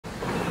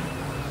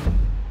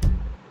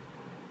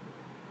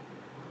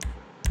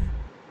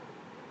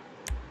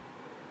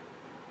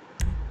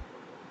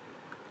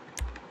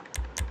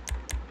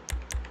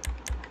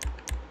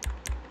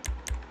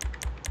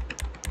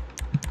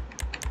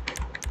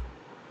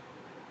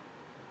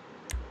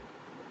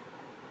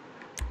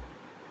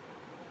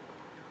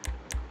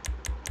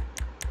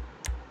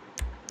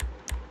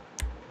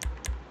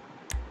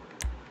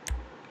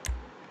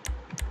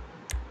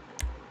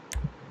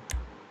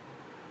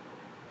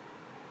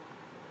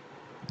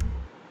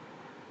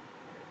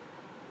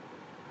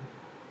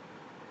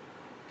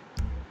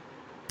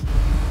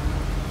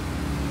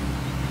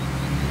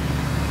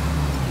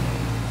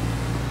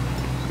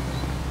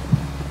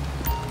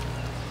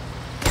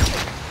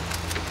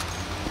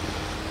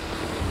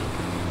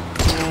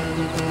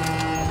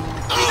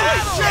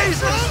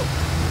Jesus!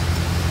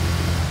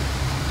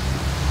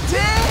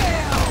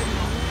 Damn!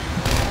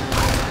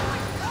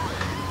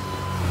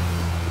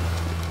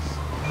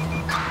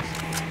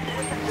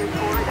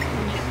 Report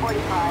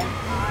 245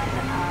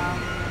 on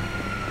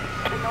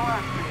the Nora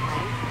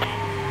freeway.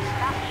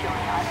 Not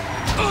showing us.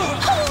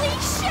 Holy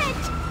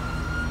shit!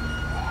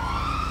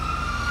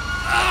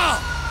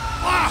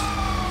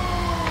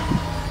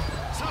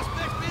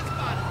 Suspect's been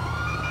spotted.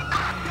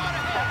 Got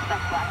ahead.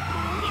 Suspect last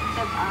seen east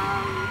of the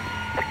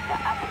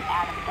Up and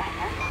Adam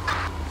diner.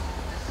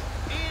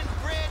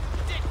 Inbred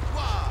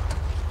dickwad.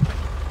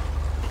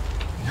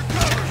 You're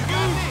covered. You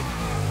got me.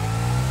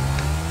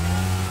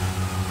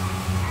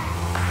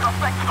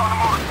 Suspect on a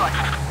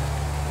motorcycle.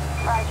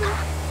 Roger.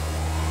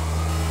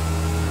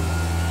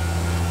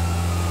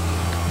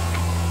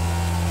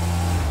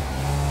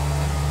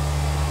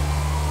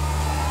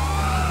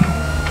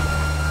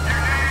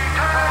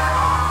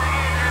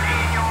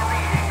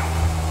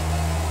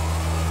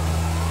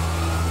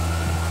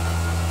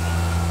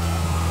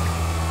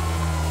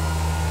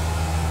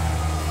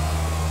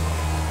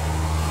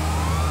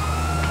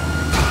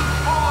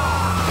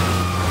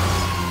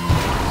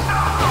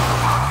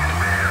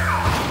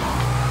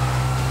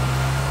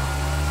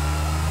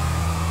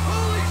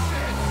 Holy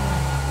shit!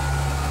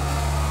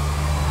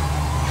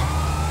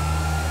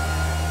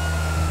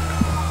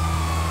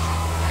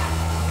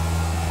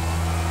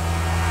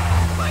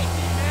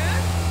 Spicy,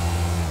 man!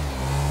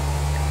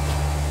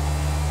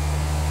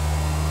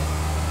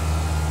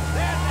 There's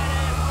that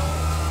asshole!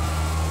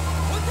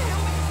 What the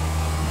hell?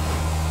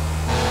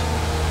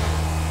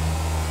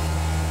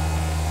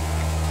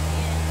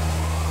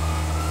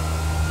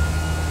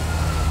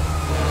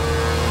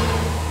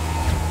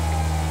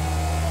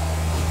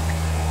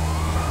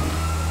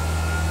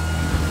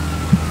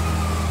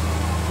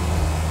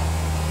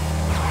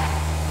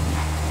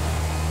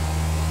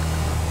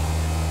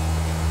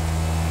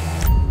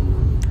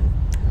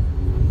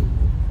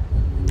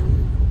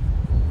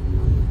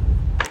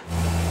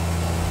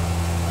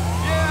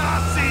 Yeah, I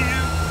see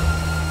you!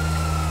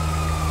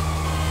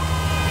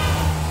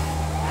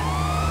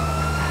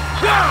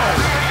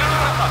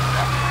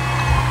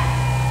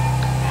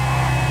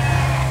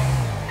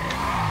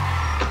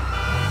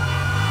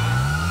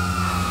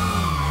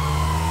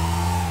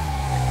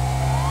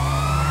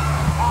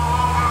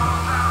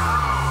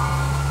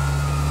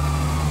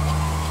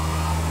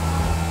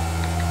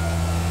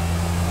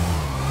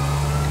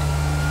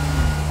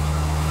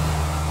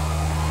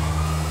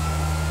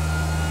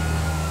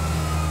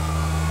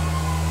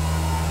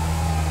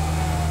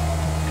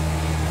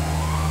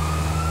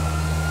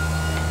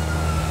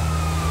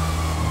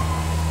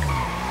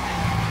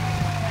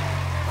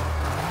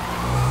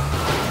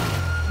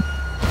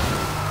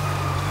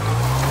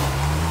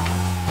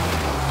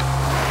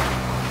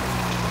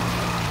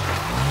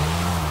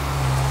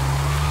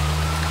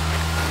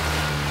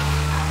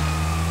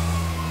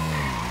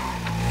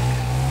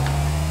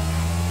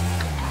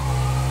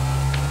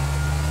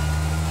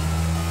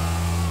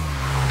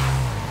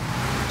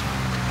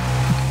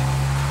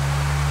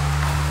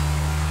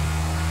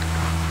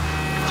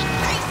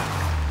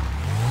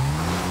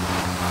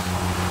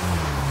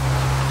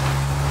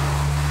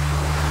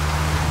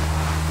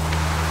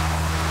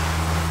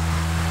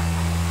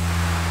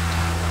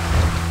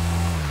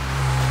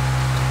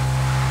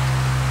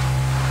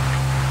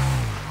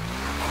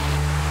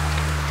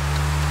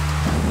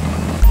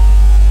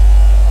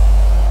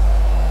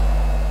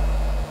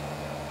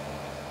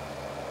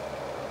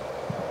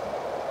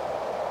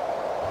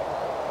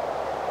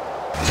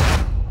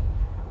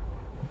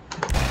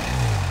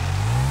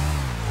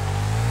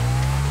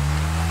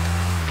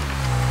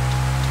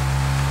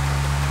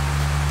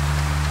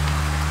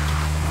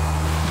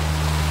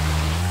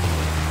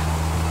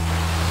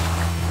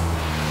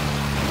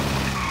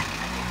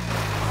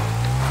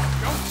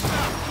 Don't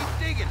stop, keep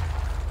digging.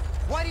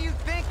 What do you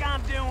think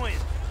I'm doing?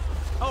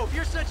 Oh, if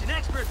you're such an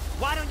expert,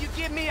 why don't you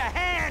give me a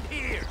hand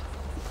here?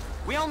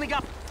 We only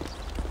got...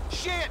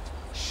 Shit!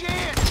 Shit!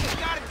 We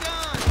got it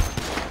done!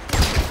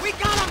 We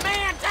got a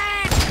man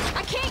down!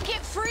 I can't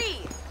get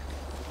free!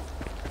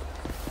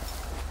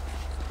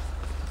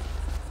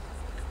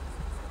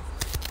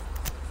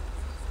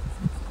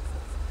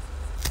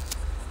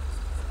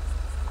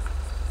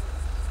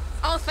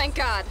 Oh, thank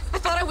God. I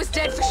thought I was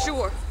dead for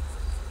sure.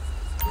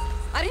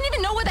 I didn't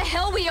even know where the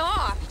hell we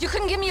are. You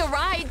couldn't give me a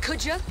ride,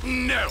 could you?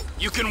 No,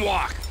 you can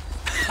walk.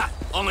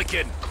 Only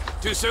kidding.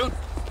 Too soon?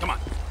 Come on.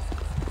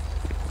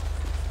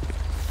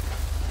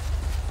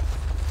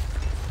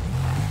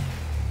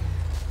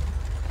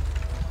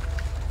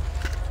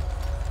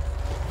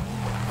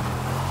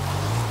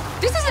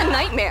 This is a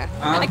nightmare.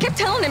 I kept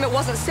telling him it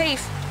wasn't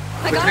safe.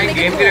 I gotta make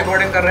game a की call.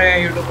 Recording कर रहे हैं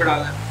YouTube पे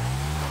डालना।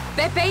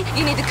 Pepe,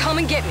 you need to come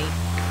and get me.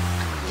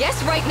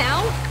 Yes, right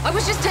now? I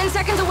was just 10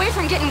 seconds away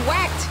from getting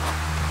whacked.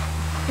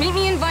 Meet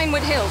me in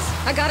Vinewood Hills.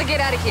 I gotta get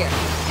out of here.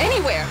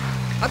 Anywhere.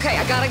 Okay,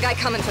 I got a guy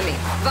coming for me.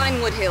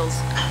 Vinewood Hills.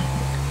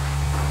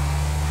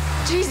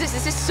 Jesus,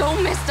 this is so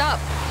messed up.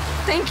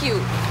 Thank you.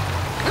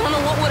 I don't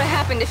know what would have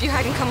happened if you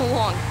hadn't come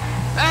along.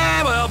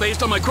 Well,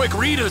 based on my quick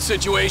read of the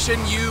situation,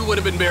 you would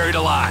have been buried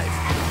alive.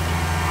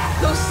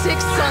 Those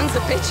 6 sons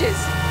of bitches.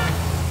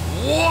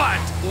 What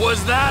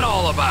was that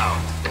all about?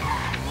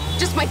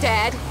 Just my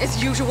dad,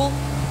 as usual.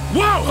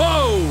 Whoa,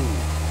 ho!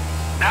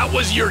 That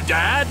was your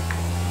dad?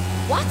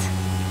 What?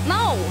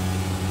 No.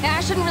 Yeah,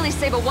 I shouldn't really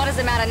say, but what does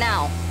it matter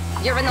now?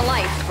 You're in the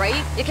life,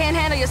 right? You can't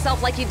handle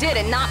yourself like you did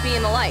and not be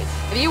in the life.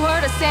 Have you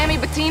heard of Sammy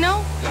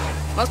Bettino?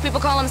 Most people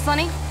call him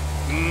Sonny.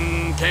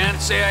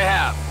 Can't say I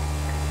have.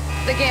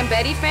 The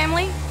Gambetti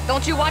family?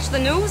 Don't you watch the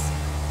news?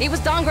 He was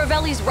Don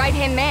Gravelli's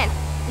right-hand man.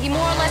 He more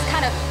or less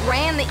kind of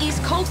ran the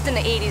East Coast in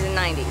the 80s and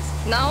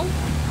 90s. No?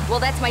 Well,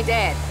 that's my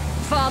dad.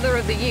 Father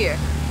of the Year.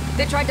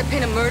 They tried to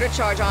pin a murder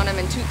charge on him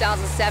in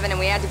 2007 and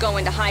we had to go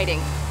into hiding.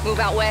 Move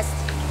out west.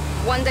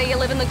 One day you're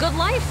living the good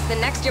life, the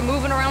next you're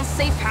moving around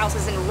safe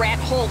houses in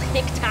rat-hole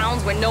hick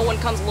towns where no one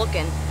comes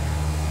looking.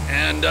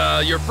 And,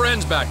 your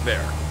friends back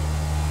there?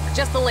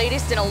 Just the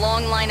latest in a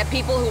long line of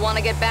people who want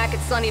to get back at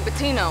Sonny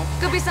Bettino.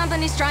 Could be something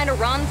he's trying to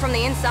run from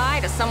the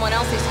inside, or someone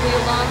else he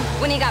squealed on.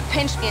 When he got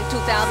pinched in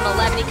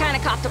 2011, he kind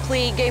of copped a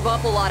plea, gave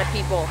up a lot of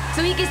people.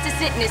 So he gets to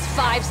sit in his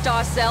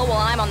 5-star cell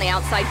while I'm on the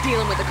outside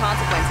dealing with the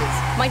consequences.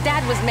 My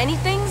dad was many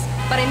things,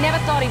 but I never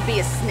thought he'd be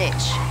a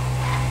snitch.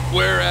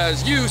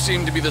 Whereas you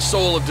seem to be the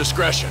soul of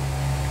discretion.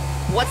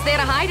 What's there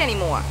to hide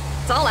anymore?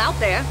 It's all out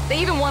there. They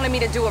even wanted me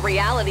to do a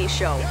reality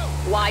show.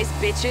 Wise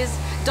bitches,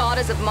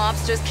 daughters of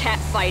mobsters,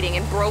 catfighting,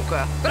 and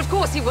broker. But of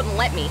course he wouldn't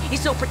let me.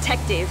 He's so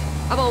protective.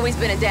 I've always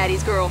been a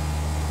daddy's girl.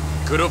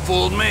 Could have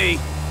fooled me.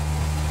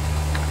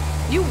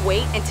 You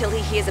wait until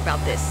he hears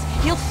about this.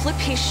 He'll flip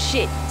his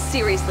shit.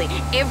 Seriously.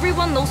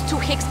 Everyone those 2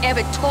 hicks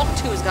ever talked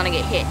to is gonna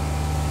get hit.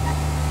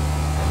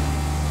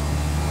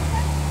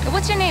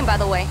 What's your name, by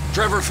the way?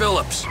 Trevor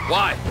Phillips.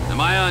 Why? Am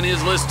I on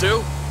his list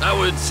too? That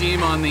would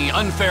seem on the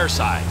unfair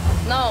side.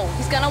 No,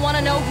 he's gonna want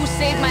to know who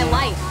saved my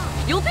life.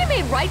 You'll be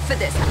made right for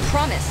this, I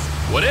promise.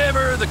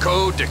 Whatever the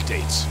code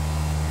dictates.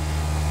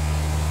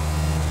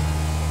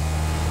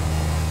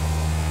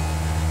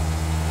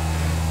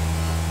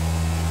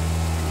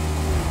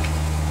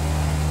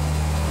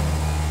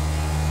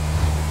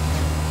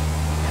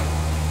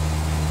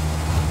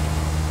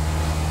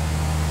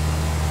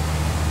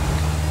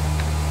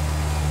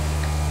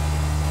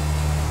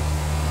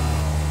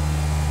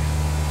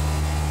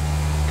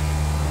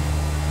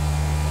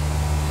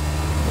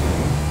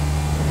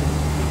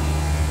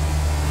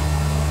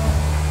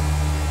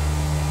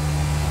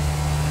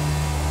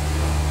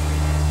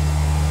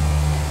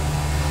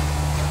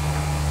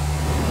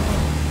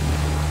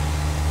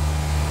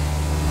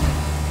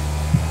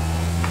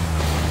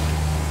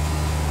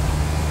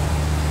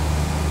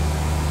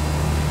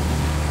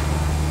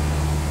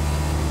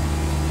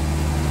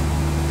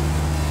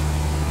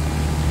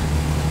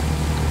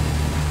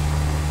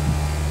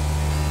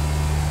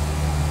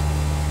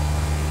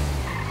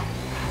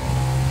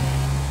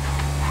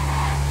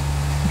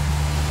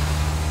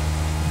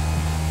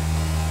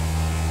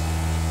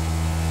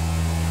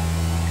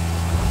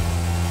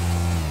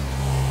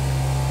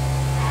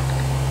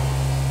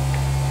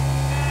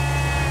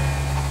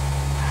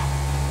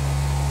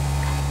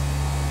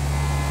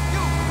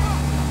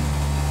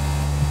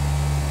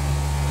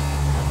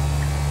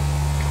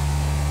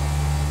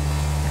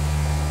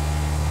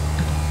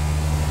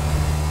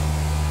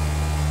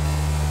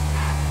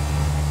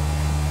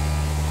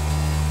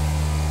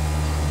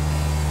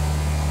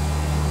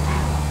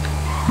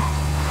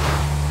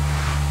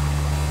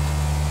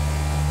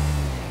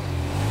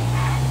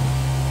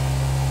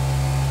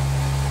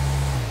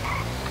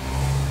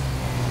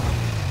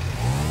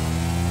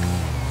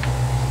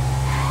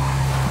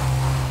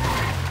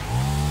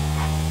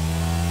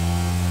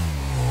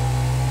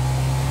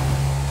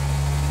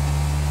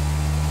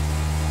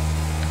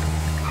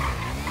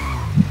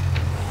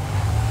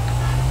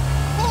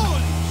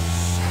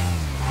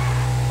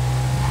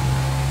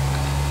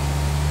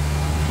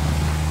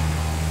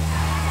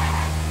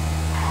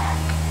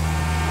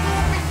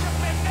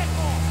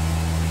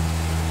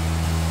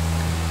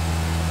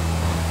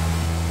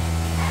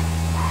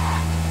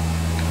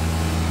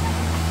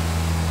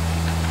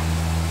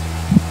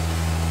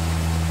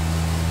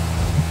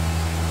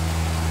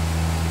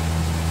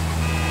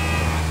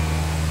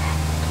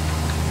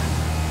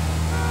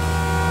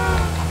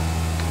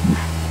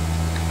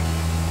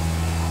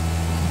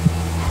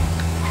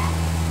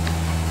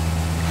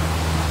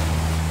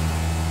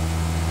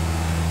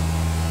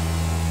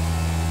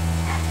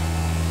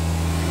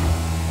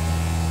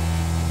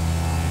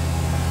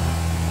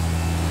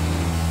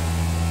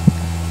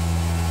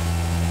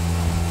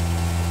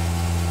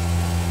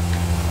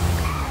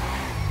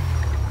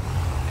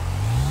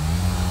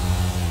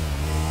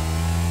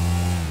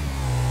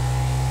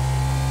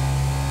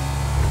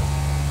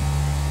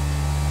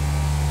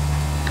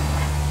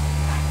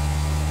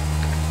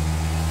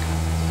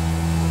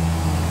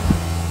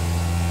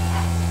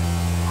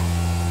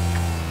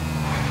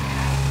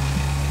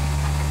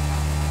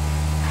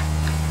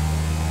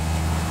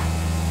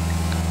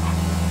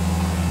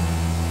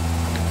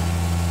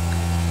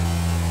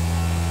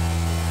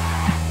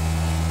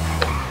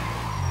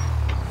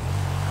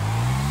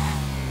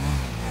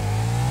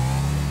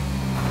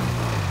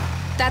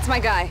 That's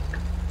my guy.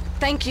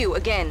 Thank you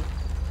again.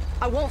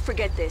 I won't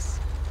forget this.